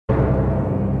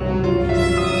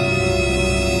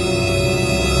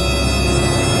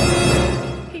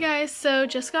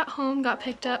just got home, got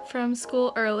picked up from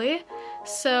school early.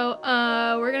 So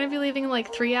we're gonna be leaving in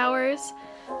like 3 hours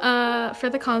for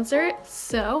the concert.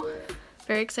 So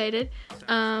very excited.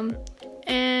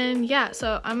 And yeah,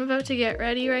 so I'm about to get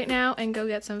ready right now and go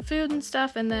get some food and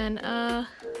stuff, and then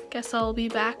guess I'll be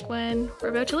back when we're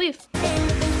about to leave.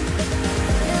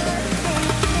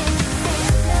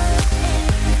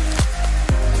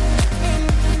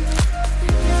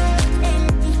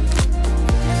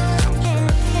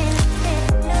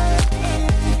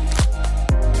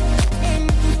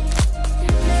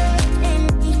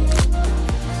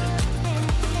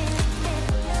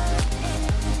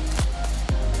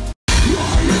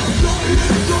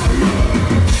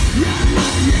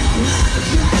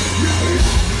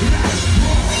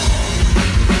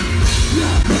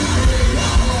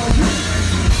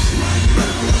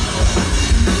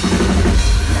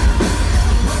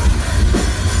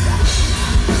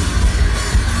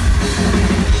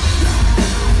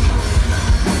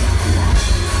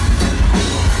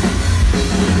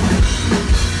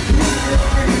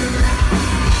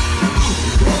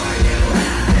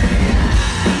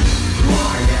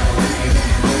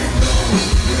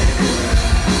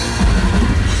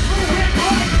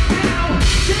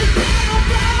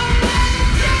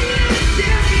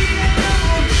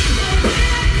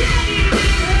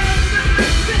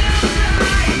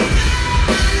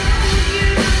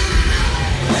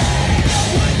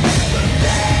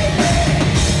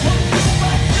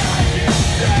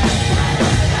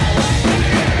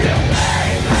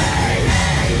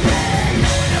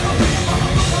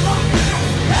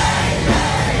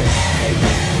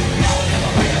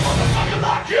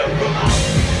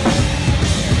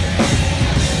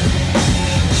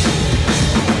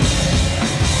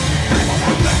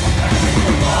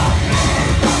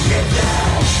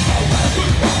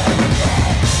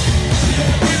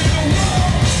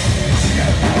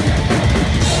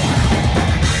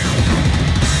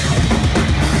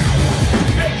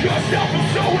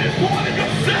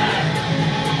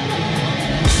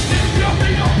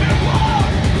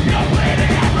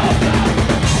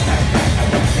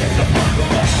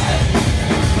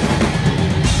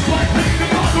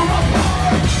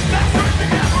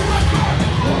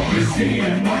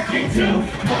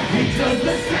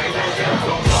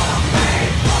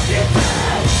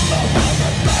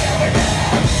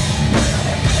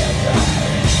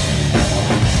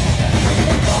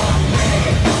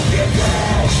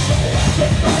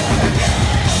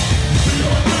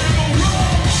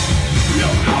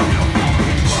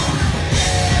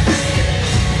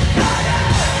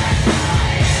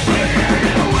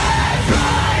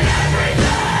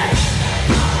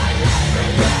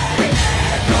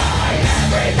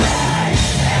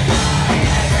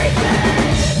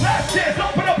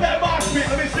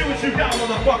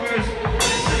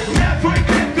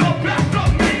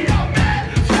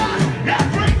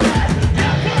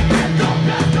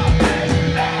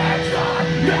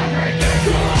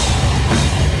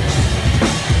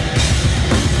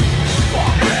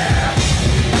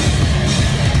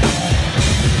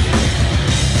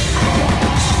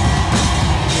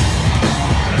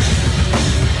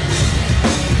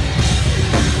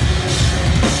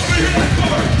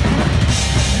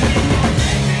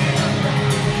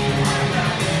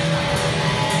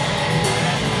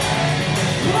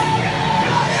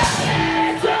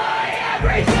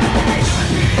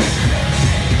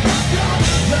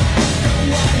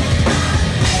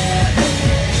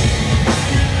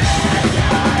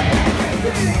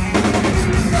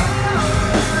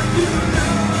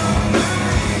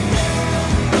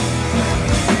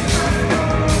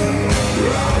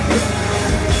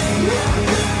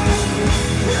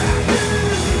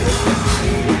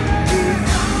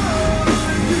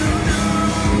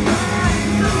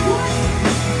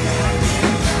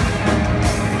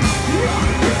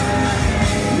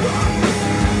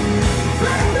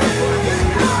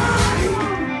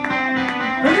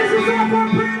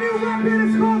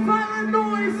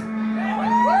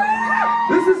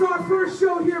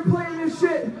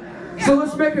 So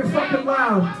let's make it fucking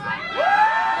loud.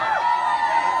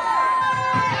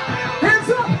 Hands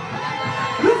up!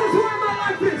 This is why I'm not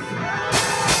like this.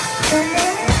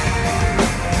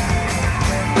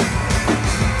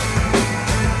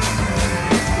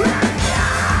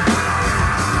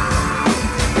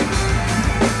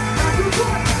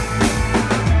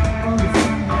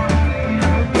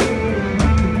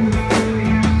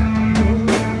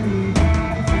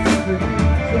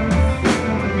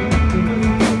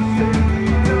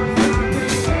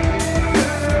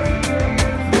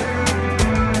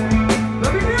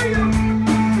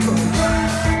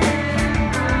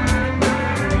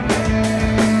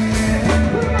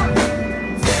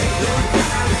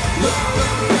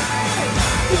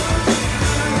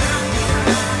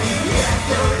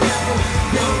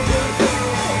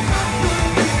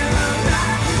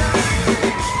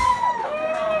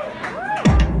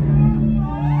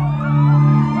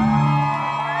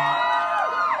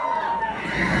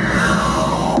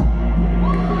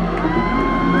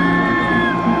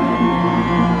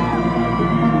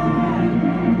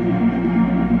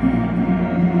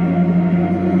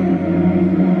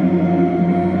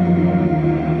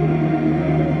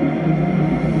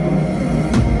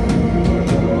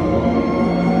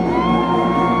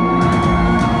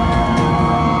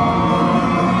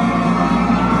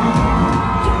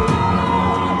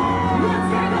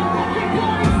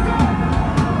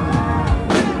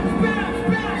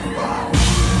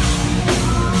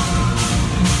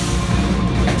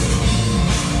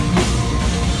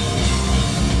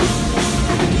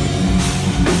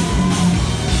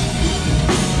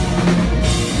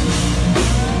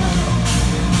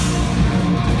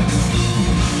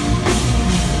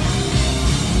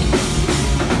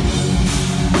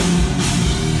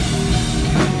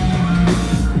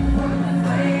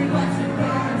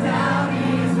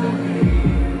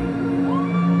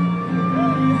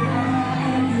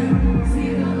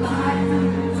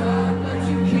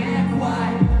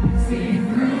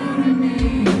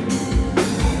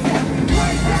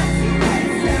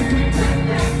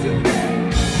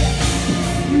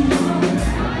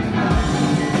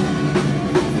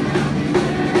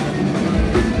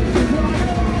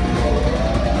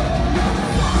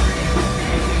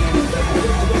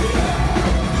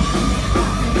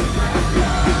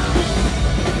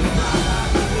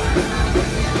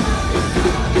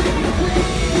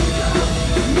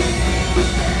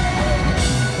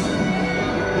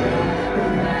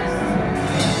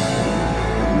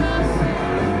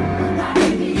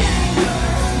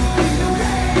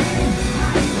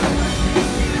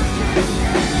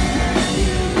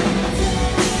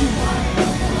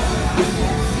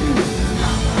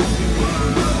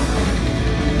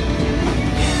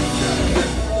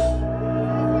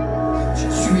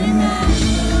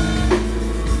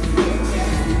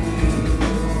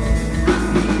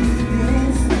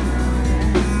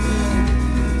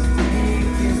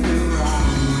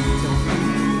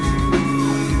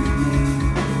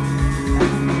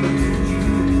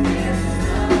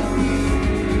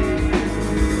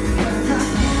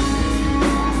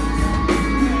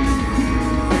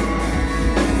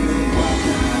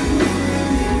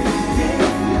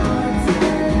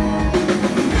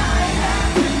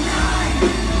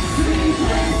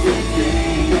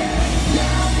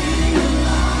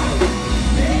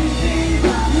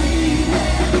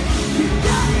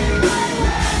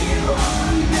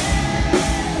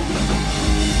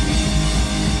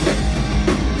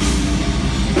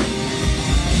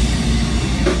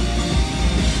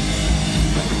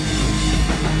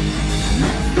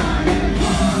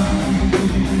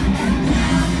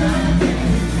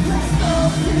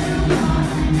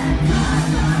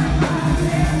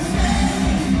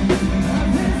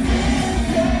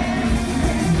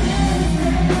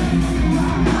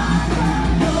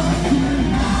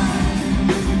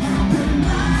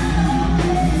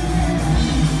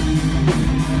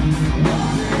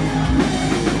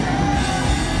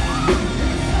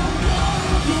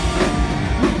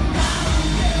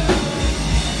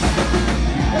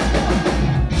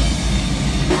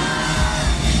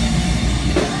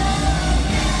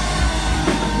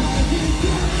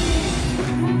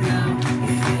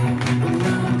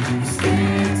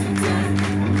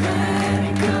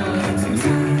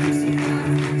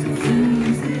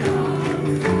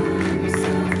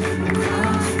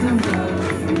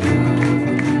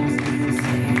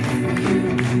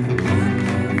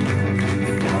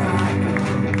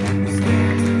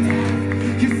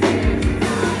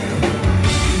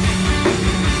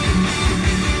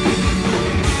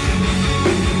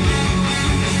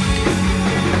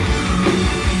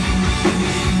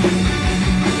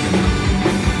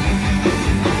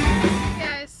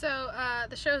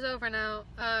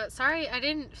 sorry I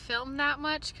didn't film that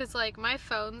much because like my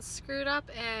phone's screwed up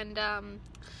and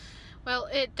well,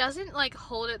 it doesn't like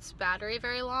hold its battery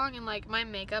very long, and like my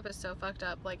makeup is so fucked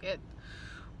up. Like it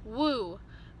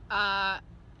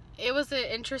was an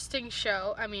interesting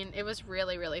show. I mean, it was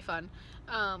really fun.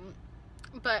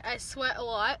 But I sweat a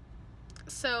lot,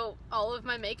 so all of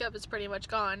my makeup is pretty much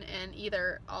gone and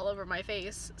either all over my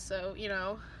face, so you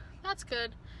know, that's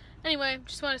good. Anyway,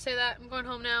 just want to say that I'm going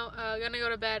home now, gonna go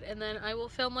to bed, and then I will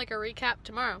film like a recap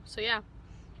tomorrow, so yeah.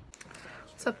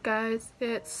 What's up guys?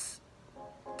 It's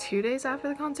 2 days after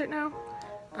the concert now.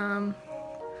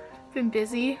 Been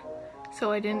busy,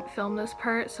 so I didn't film this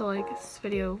part, so like this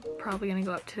video probably gonna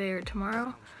go up today or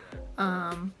tomorrow.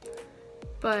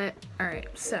 But alright,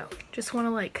 so just want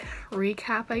to like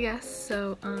recap, I guess.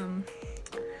 So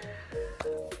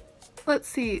let's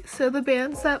see. So the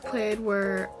bands that played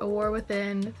were A War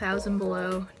Within, 1,000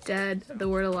 Below, Dead, The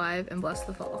Word Alive, and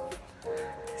Blessthefall.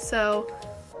 So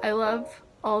I love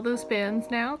all those bands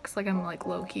now because like I'm like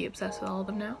low-key obsessed with all of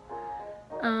them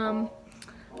now.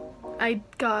 I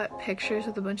got pictures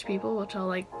with a bunch of people, which I'll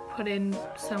like put in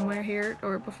somewhere here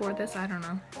or before this, I don't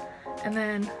know. And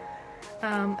then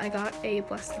I got a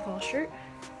Blessthefall shirt,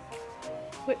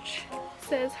 which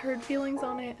says Heard Feelings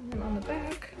on it, and then on the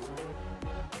back,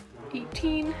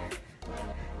 18.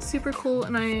 Super cool,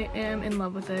 and I am in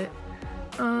love with it.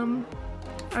 I don't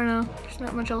know, there's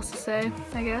not much else to say,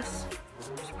 I guess.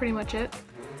 That's pretty much it.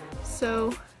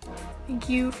 So, thank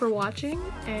you for watching,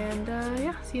 and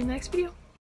yeah, see you in the next video.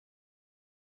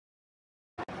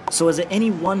 So is it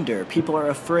any wonder people are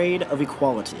afraid of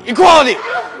equality? Equality!